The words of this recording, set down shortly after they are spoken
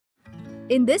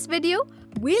In this video,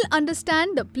 we'll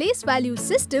understand the place value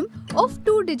system of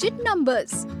two-digit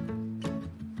numbers.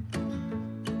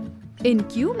 In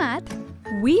Cuemath,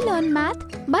 we learn math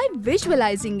by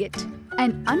visualizing it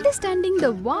and understanding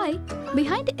the why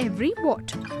behind every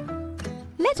what.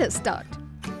 Let us start.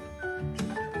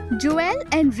 Joel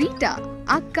and Rita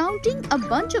are counting a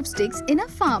bunch of sticks in a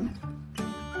farm.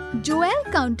 Joel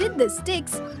counted the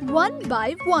sticks one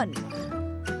by one.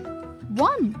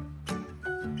 1,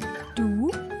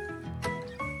 2,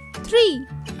 3,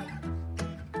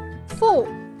 4,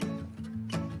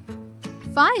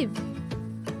 5,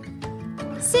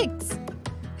 6,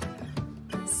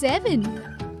 7,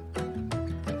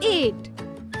 8,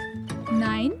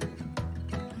 9,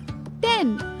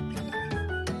 10,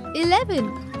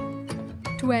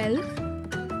 11, 12,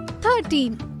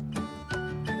 13.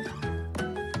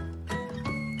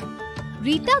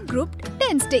 Rita grouped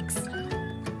 10 sticks.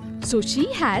 So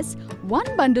she has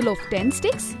one bundle of 10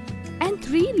 sticks and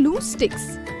 3 loose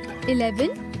sticks. 11,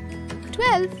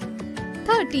 12,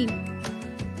 13.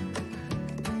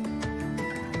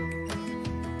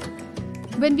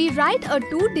 When we write a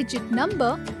two-digit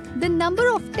number, the number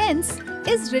of tens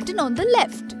is written on the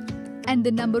left and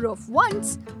the number of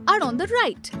ones are on the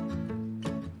right.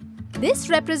 This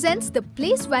represents the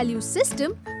place value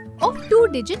system of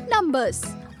two-digit numbers.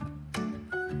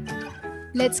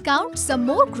 Let's count some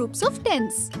more groups of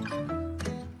tens.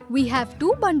 We have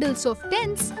 2 bundles of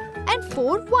tens and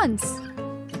 4 ones.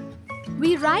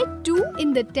 We write 2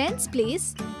 in the tens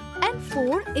place and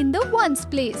 4 in the ones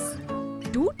place.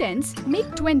 2 tens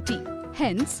make 20.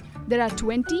 Hence, there are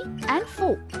 20 and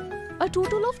 4. A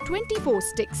total of 24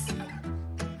 sticks.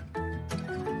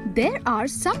 There are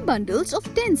some bundles of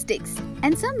 10 sticks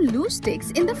and some loose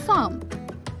sticks in the farm.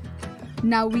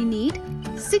 Now we need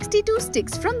 62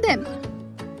 sticks from them.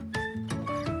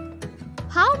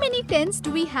 How many tens do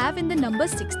we have in the number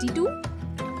 62?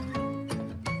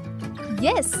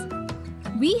 Yes,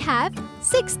 we have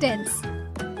 6 tens.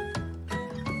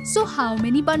 So how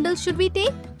many bundles should we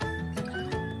take?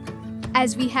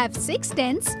 As we have 6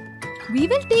 tens, we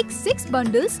will take 6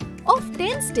 bundles of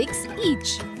 10 sticks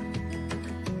each.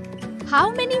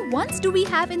 How many ones do we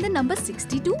have in the number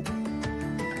 62?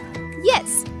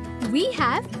 Yes, we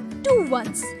have 2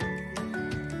 ones.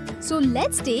 So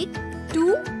let's take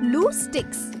 2 loose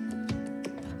sticks.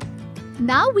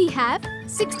 Now we have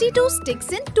 62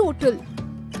 sticks in total.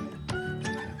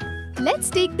 Let's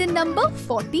take the number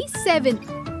 47.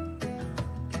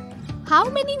 How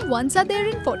many ones are there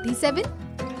in 47?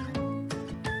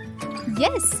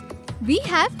 Yes, we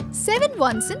have 7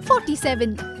 ones in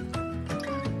 47.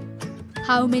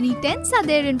 How many tens are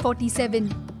there in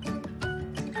 47?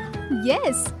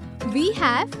 Yes, we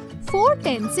have 4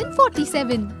 tens in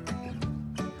 47.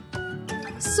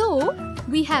 So,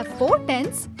 we have 4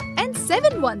 tens and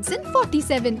 7 ones in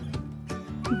 47.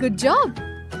 Good job!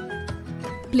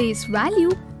 Place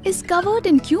value is covered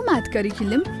in Cuemath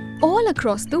curriculum all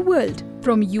across the world,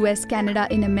 from US, Canada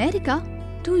in America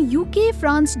to UK,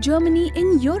 France, Germany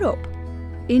in Europe,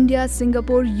 India,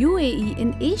 Singapore, UAE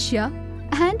in Asia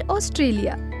and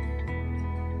Australia.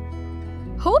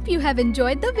 Hope you have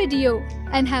enjoyed the video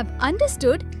and have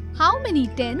understood how many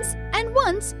tens and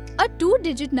ones a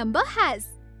two-digit number has.